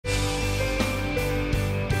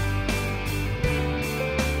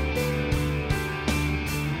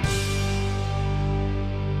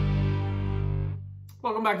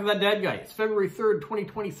Welcome back to That Dad Guy. It's February 3rd,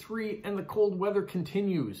 2023, and the cold weather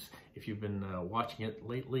continues. If you've been watching it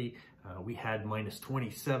lately, we had minus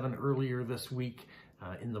 27 earlier this week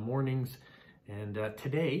in the mornings. And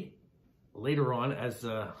today, later on, as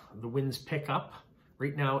the winds pick up,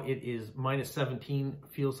 right now it is minus 17,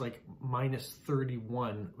 feels like minus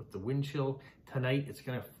 31 with the wind chill. Tonight, it's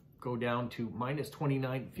going to go down to minus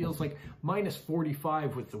 29, feels like minus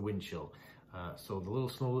 45 with the wind chill. So the little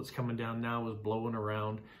snow that's coming down now is blowing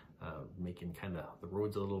around, making kind of the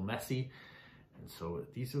roads a little messy. And so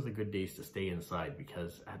these are the good days to stay inside,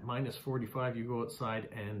 because at minus 45 you go outside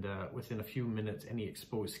and within a few minutes any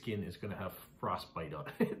exposed skin is going to have frostbite on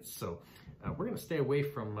it. So we're going to stay away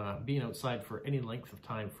from being outside for any length of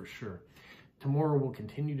time for sure. Tomorrow will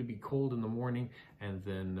continue to be cold in the morning, and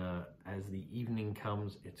then as the evening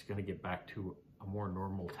comes, it's going to get back to a more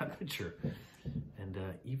normal temperature. And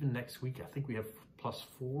even next week, I think we have +4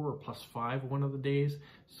 or +5 one of the days.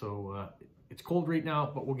 So it's cold right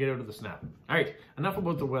now, but we'll get out of the snap. All right, enough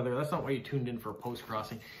about the weather. That's not why you tuned in for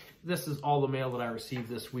Postcrossing. This is all the mail that I received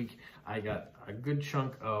this week. I got a good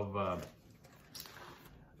chunk of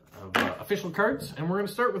official cards, and we're going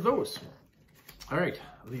to start with those. All right,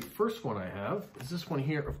 the first one I have is this one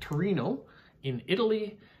here of Torino in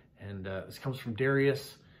Italy, and this comes from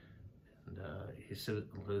Darius. And he said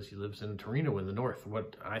he lives in Torino in the north.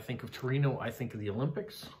 What I think of Torino, I think of the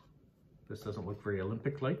Olympics. This doesn't look very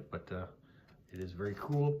Olympic-like, but it is very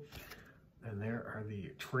cool. And there are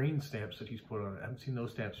the train stamps that he's put on it. I haven't seen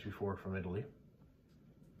those stamps before from Italy.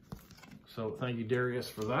 So thank you, Darius,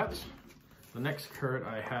 for that. The next card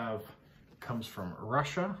I have comes from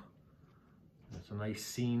Russia. It's a nice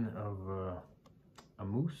scene of a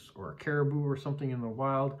moose or a caribou or something in the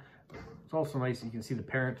wild. It's also nice, you can see the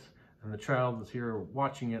parents and the child that's here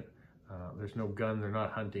watching it. There's no gun, they're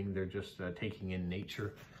not hunting, they're just taking in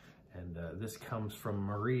nature. And this comes from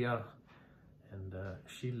Maria, and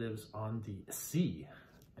she lives on the sea.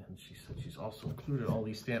 And she said she's also included all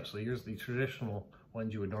these stamps. So here's the traditional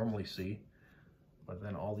ones you would normally see. But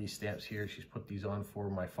then all these stamps here, she's put these on for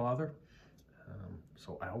my father.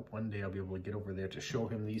 So I hope one day I'll be able to get over there to show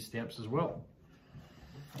him these stamps as well.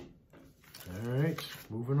 All right,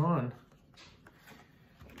 moving on.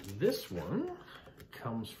 This one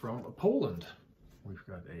comes from Poland. We've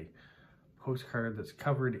got a postcard that's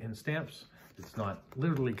covered in stamps. It's not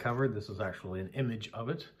literally covered. This is actually an image of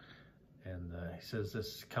it. And he says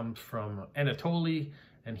this comes from Anatoly,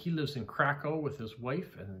 and he lives in Krakow with his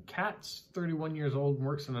wife and cats, 31 years old, and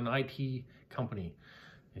works in an IT company.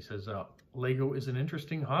 He says, Lego is an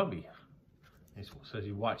interesting hobby. He says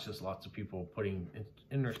he watches lots of people putting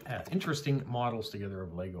interesting models together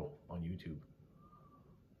of Lego on YouTube.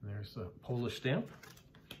 There's the Polish stamp.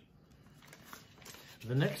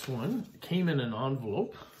 The next one came in an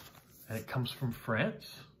envelope, and it comes from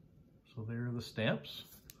France. So there are the stamps.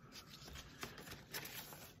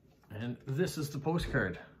 And this is the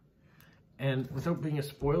postcard. And without being a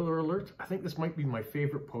spoiler alert, I think this might be my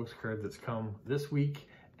favorite postcard that's come this week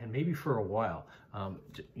and maybe for a while.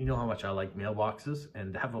 You know how much I like mailboxes,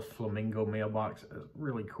 and to have a flamingo mailbox is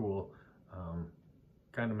really cool.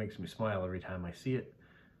 Kind of makes me smile every time I see it.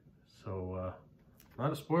 So,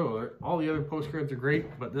 not a spoiler alert. All the other postcards are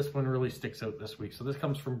great, but this one really sticks out this week. So this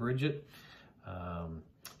comes from Bridget.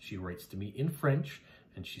 She writes to me in French,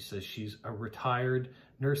 and she says she's a retired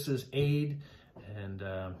nurse's aide and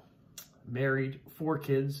married, 4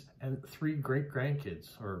 kids, and 3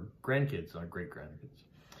 great-grandkids, or grandkids, not great-grandkids.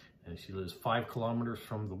 And she lives 5 kilometers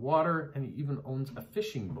from the water, and even owns a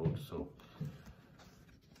fishing boat. So,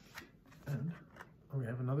 and we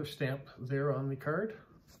have another stamp there on the card.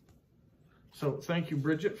 So thank you,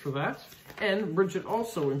 Bridget, for that. And Bridget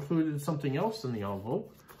also included something else in the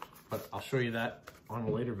envelope, but I'll show you that on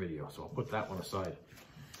a later video, so I'll put that one aside.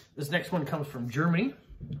 This next one comes from Germany,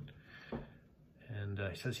 and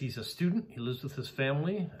he says he's a student. He lives with his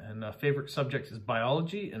family, and favorite subject is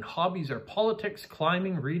biology, and hobbies are politics,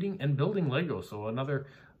 climbing, reading, and building Lego. So another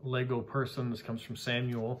Lego person. This comes from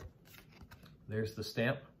Samuel. There's the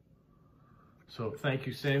stamp. So thank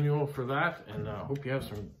you, Samuel, for that, and I hope you have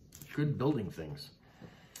some good building things.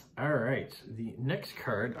 All right, the next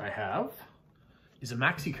card I have is a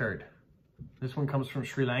maxi card. This one comes from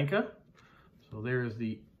Sri Lanka. So there's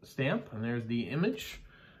the stamp, and there's the image,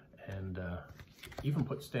 and even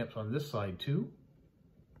put stamps on this side too.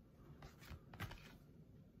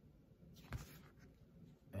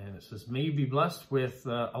 And it says, may you be blessed with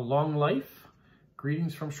a long life.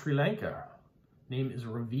 Greetings from Sri Lanka. Name is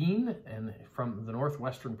Raveen, and from the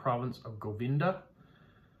northwestern province of Govinda.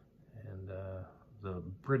 And the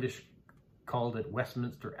British called it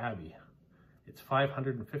Westminster Abbey. It's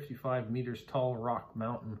 555 meters tall rock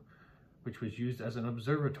mountain, which was used as an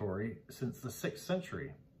observatory since the 6th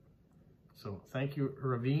century. So thank you,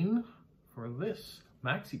 Ravine, for this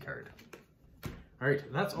maxi card. All right,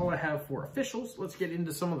 that's all I have for officials. Let's get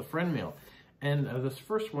into some of the friend mail. And this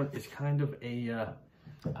first one is kind of a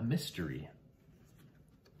mystery.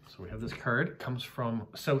 So we have this card. It comes from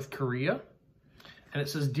South Korea. And it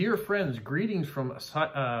says, "Dear friends, greetings from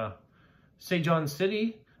Sejong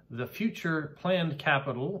City, the future planned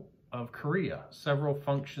capital of Korea. Several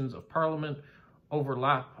functions of parliament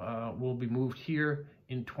overlap will be moved here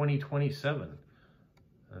in 2027.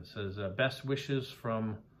 It says, best wishes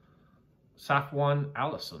from Safwan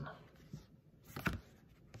Allison.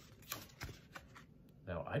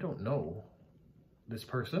 Now, I don't know this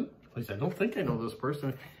person. At least I don't think I know this person.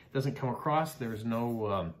 It doesn't come across. There's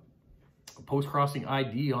no Postcrossing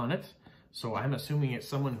ID on it. So I'm assuming it's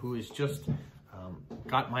someone who has just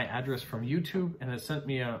got my address from YouTube and has sent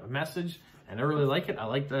me a message, and I really like it. I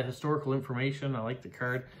like the historical information. I like the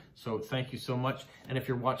card. So thank you so much. And if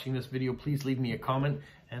you're watching this video, please leave me a comment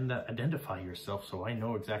and identify yourself so I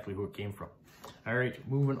know exactly who it came from. All right,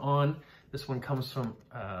 moving on. This one comes from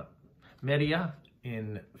Media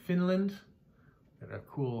in Finland. Got a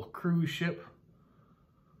cool cruise ship.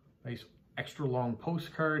 Nice extra long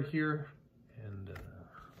postcard here. And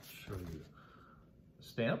I'll show you the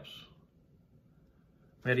stamps.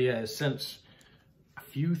 Media has sent a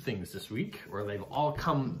few things this week, or they've all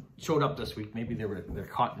showed up this week. Maybe they're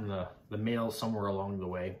caught in the mail somewhere along the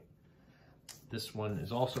way. This one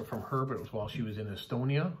is also from her, but it was while she was in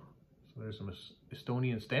Estonia. So there's some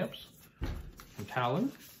Estonian stamps from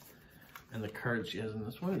Tallinn. And the card she has in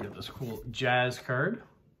this one, we got this cool jazz card.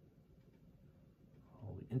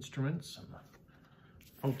 All the instruments and the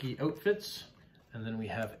funky outfits. And then we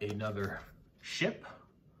have another ship,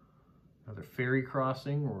 another ferry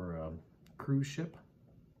crossing or a cruise ship.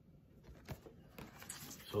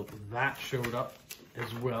 So that showed up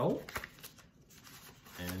as well.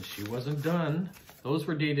 And she wasn't done. Those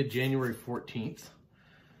were dated January 14th.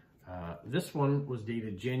 This one was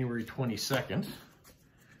dated January 22nd.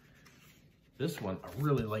 This one, I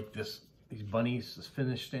really like these bunnies, this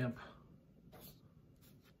Finnish stamp.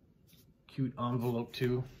 Cute envelope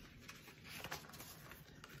too.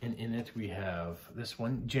 And in it we have this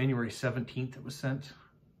one, January 17th it was sent.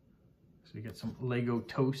 So you get some Lego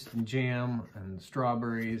toast and jam and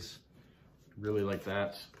strawberries. Really like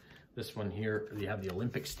that. This one here, you have the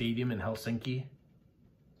Olympic Stadium in Helsinki.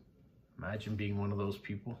 Imagine being one of those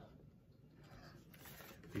people.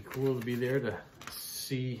 Be cool to be there to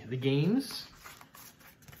see the games.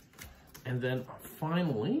 And then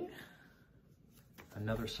finally,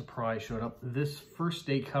 another surprise showed up. This first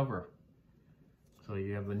day cover. So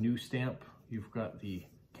you have the new stamp, you've got the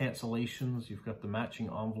cancellations, you've got the matching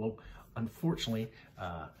envelope. Unfortunately,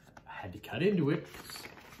 I had to cut into it because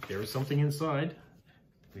there was something inside.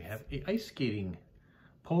 We have a ice skating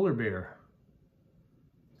polar bear.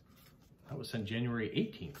 That was sent January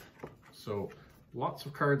 18th. So lots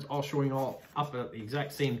of cards all showing all up at the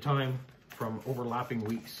exact same time from overlapping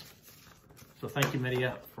weeks. So thank you,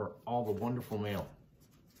 Media, for all the wonderful mail.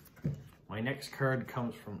 My next card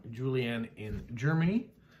comes from Julianne in Germany.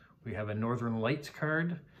 We have a Northern Lights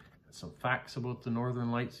card, some facts about the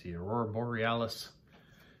Northern Lights, the Aurora Borealis.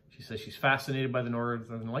 She says she's fascinated by the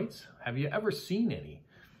Northern Lights. Have you ever seen any?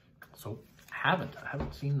 So I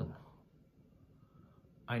haven't seen them.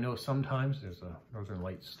 I know sometimes there's a Northern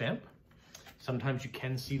Lights stamp. Sometimes you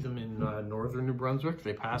can see them in northern New Brunswick.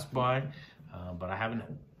 They pass by, but I haven't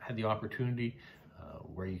had the opportunity.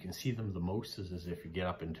 Where you can see them the most is if you get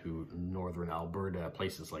up into northern Alberta,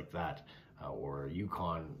 places like that, or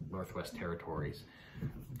Yukon, Northwest Territories.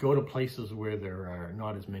 Go to places where there are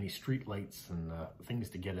not as many street lights and things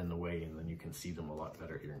to get in the way, and then you can see them a lot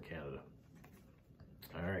better here in Canada.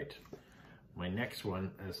 All right, my next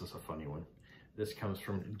one, this is a funny one. This comes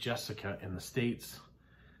from Jessica in the States.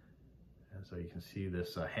 And so you can see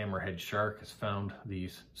this hammerhead shark has found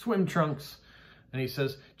these swim trunks. And he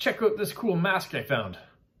says, check out this cool mask I found.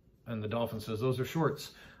 And the dolphin says, those are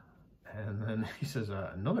shorts. And then he says,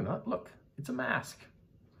 no, they're not. Look, it's a mask.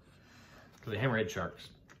 So the hammerhead shark's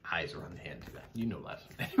eyes are on the hand. You know that.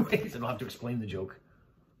 Anyways, I don't have to explain the joke.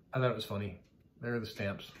 I thought it was funny. There are the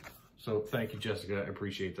stamps. So thank you, Jessica. I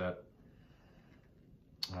appreciate that.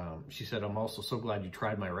 She said, I'm also so glad you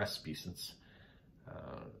tried my recipe since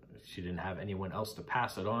she didn't have anyone else to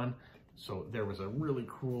pass it on. So there was a really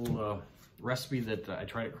cool recipe that I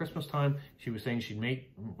tried at Christmas time. She was saying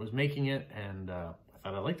was making it, and I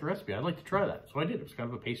thought I liked the recipe. I'd like to try that. So I did. It was kind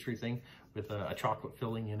of a pastry thing with a chocolate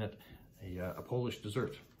filling in it, a Polish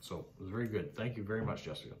dessert. So it was very good. Thank you very much,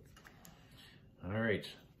 Jessica. All right,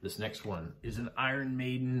 this next one is an Iron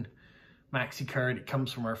Maiden maxi card. It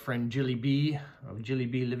comes from our friend Jilly B of Jilly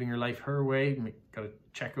B Living Her Life Her Way. Gotta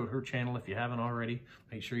check out her channel if you haven't already.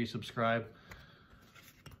 Make sure you subscribe.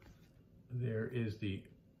 There is the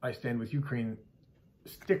I Stand With Ukraine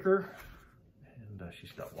sticker. And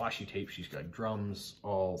she's got washi tape. She's got drums,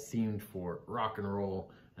 all themed for rock and roll.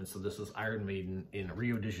 And so this is Iron Maiden in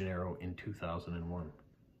Rio de Janeiro in 2001.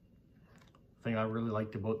 Thing I really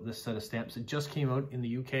liked about this set of stamps, it just came out in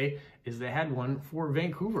the UK, is they had one for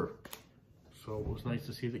Vancouver. So it was nice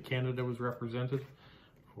to see that Canada was represented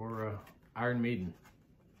for Iron Maiden.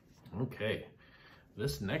 Okay,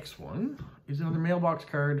 this next one is another mailbox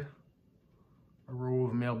card. A row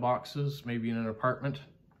of mailboxes, maybe in an apartment,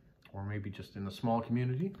 or maybe just in a small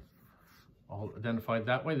community. All identified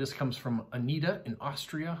that way. This comes from Anita in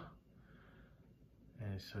Austria.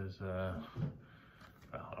 And it says,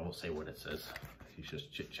 well, I won't say what it says. She's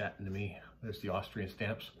just chit-chatting to me. There's the Austrian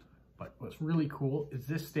stamps. But what's really cool is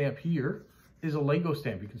this stamp here is a Lego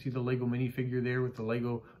stamp. You can see the Lego minifigure there with the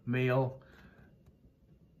Lego mail.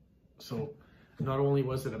 So not only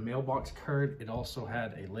was it a mailbox card, it also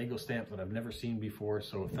had a Lego stamp that I've never seen before.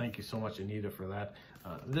 So thank you so much, Anita, for that.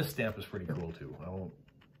 This stamp is pretty cool too. I won't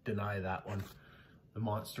deny that one. The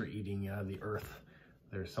monster eating the earth.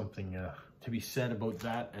 There's something to be said about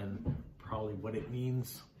that and probably what it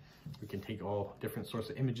means. We can take all different sorts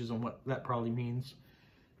of images on what that probably means.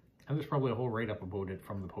 And there's probably a whole write-up about it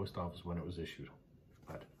from the post office when it was issued.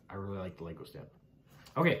 But I really like the Lego stamp.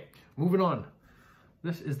 Okay, moving on.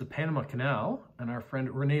 This is the Panama Canal, and our friend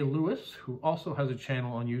Renee Lewis, who also has a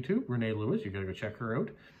channel on YouTube. Renee Lewis, you gotta go check her out.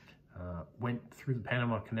 Went through the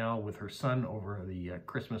Panama Canal with her son over the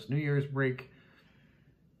Christmas, New Year's break.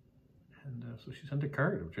 And so she sent a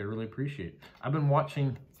card, which I really appreciate. I've been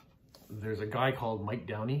watching, there's a guy called Mike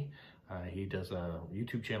Downey. He does a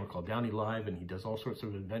YouTube channel called Downey Live, and he does all sorts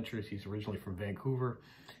of adventures. He's originally from Vancouver,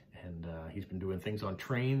 and he's been doing things on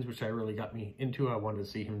trains, which I really got me into. I wanted to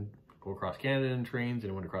see him go across Canada in trains,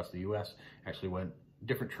 and he went across the US. Actually went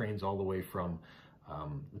different trains all the way from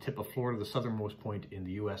the tip of Florida, the southernmost point in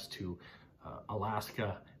the US, to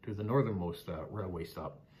Alaska, to the northernmost railway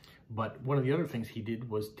stop. But one of the other things he did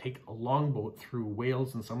was take a longboat through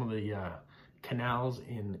Wales and some of the canals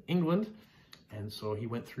in England. And so he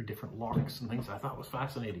went through different locks and things I thought was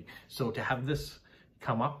fascinating. So to have this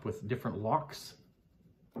come up with different locks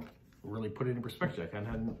really put it in perspective. I kind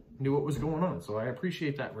of knew what was going on. So I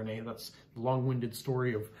appreciate that, Renee. That's the long-winded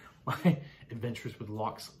story of my adventures with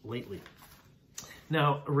locks lately.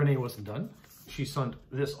 Now, Renee wasn't done. She sent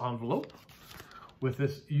this envelope with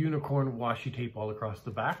this unicorn washi tape all across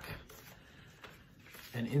the back.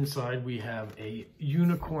 And inside we have a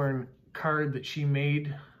unicorn card that she made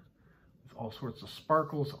with all sorts of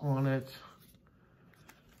sparkles on it.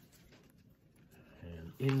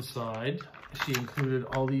 And inside she included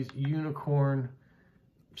all these unicorn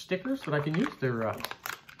stickers that I can use. They're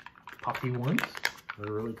puffy ones.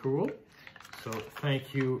 They're really cool. So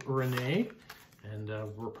thank you, Renee. And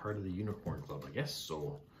we're part of the Unicorn Club, I guess.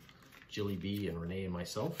 So Jilly B and Renee and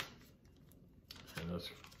myself. And it was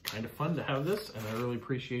kind of fun to have this, and I really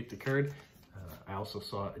appreciate the card. I also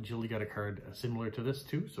saw Jilly got a card similar to this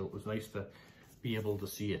too, so it was nice to be able to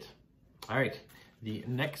see it. All right, the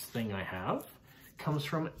next thing I have comes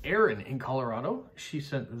from Erin in Colorado. She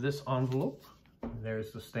sent this envelope.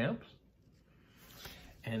 There's the stamps.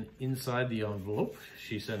 And inside the envelope,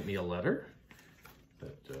 she sent me a letter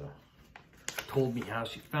that told me how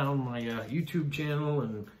she found my YouTube channel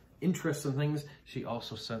and interests and things. She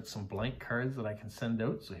also sent some blank cards that I can send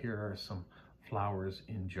out. So here are some flowers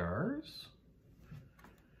in jars.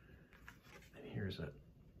 And here's a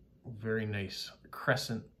very nice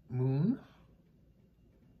crescent moon.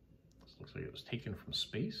 This looks like it was taken from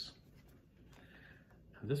space.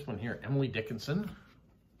 And this one here, Emily Dickinson.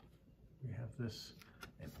 We have this,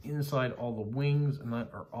 and inside all the wings, and that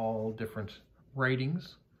are all different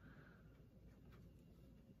writings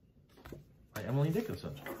by Emily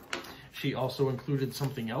Dickinson. She also included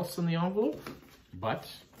something else in the envelope, but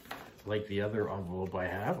like the other envelope I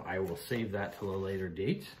have, I will save that till a later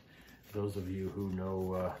date. Those of you who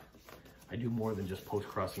know I do more than just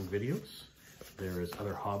post-crossing videos. There is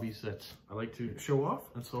other hobbies that I like to show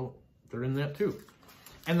off, and so they're in that too.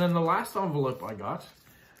 And then the last envelope I got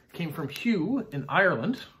came from Hugh in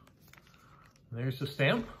Ireland. There's the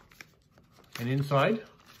stamp, and inside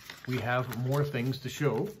we have more things to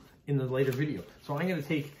show in the later video. So I'm going to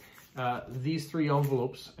take these three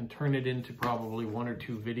envelopes and turn it into probably 1 or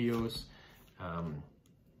 2 videos.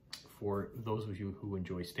 For those of you who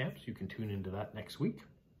enjoy stamps, you can tune into that next week.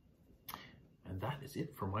 And that is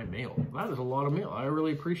it for my mail. That is a lot of mail. I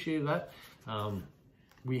really appreciate that.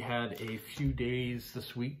 We had a few days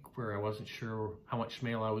this week where I wasn't sure how much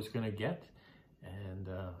mail I was going to get. And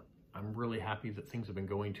I'm really happy that things have been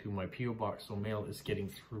going to my P.O. box, so mail is getting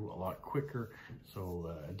through a lot quicker.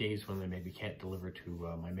 So days when they maybe can't deliver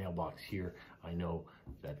to my mailbox here, I know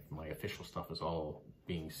that my official stuff is all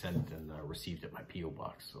being sent and received at my P.O.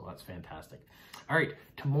 box. So that's fantastic. All right,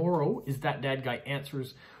 tomorrow is That Dad Guy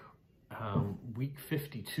Answers week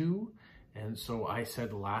 52. And so I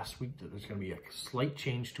said last week that there's going to be a slight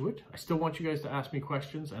change to it. I still want you guys to ask me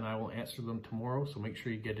questions and I will answer them tomorrow. So make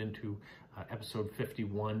sure you get into episode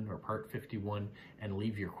 51 or part 51 and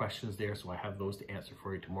leave your questions there so I have those to answer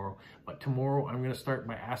for you tomorrow. But tomorrow I'm going to start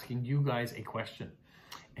by asking you guys a question.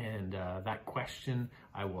 And that question,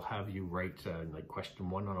 I will have you write like question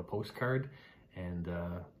 1 on a postcard and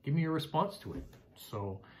give me your response to it.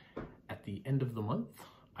 So at the end of the month,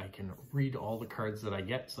 I can read all the cards that I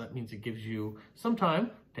get. So that means it gives you some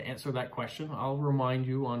time to answer that question. I'll remind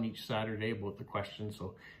you on each Saturday about the question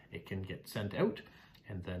so it can get sent out.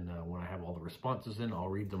 And then when I have all the responses in, I'll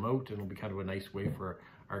read them out. And it'll be kind of a nice way for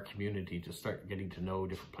our community to start getting to know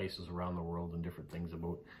different places around the world and different things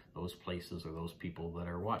about those places or those people that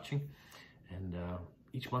are watching. And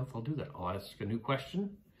each month I'll do that. I'll ask a new question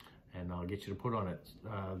and I'll get you to put on it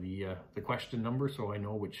the question number so I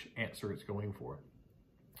know which answer it's going for.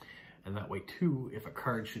 And that way too, if a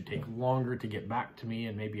card should take longer to get back to me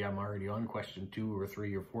and maybe I'm already on question 2 or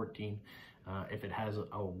 3 or 14, if it has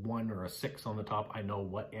a 1 or a 6 on the top, I know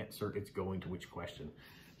what answer it's going to which question.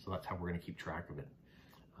 So that's how we're going to keep track of it.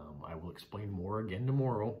 I will explain more again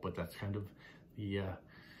tomorrow, but that's kind of the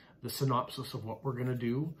synopsis of what we're going to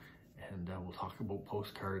do. And we'll talk about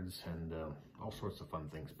postcards and all sorts of fun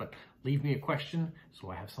things. But leave me a question so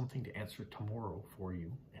I have something to answer tomorrow for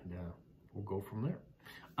you. And we'll go from there.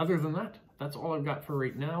 Other than that, that's all I've got for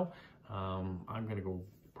right now. I'm going to go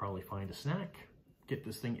probably find a snack, get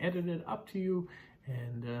this thing edited up to you,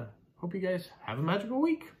 and hope you guys have a magical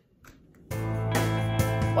week.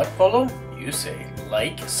 What, Polo? You say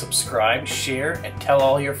like, subscribe, share, and tell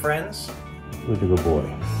all your friends? Who's a good boy?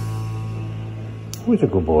 Who's a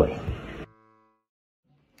good boy?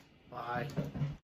 Bye.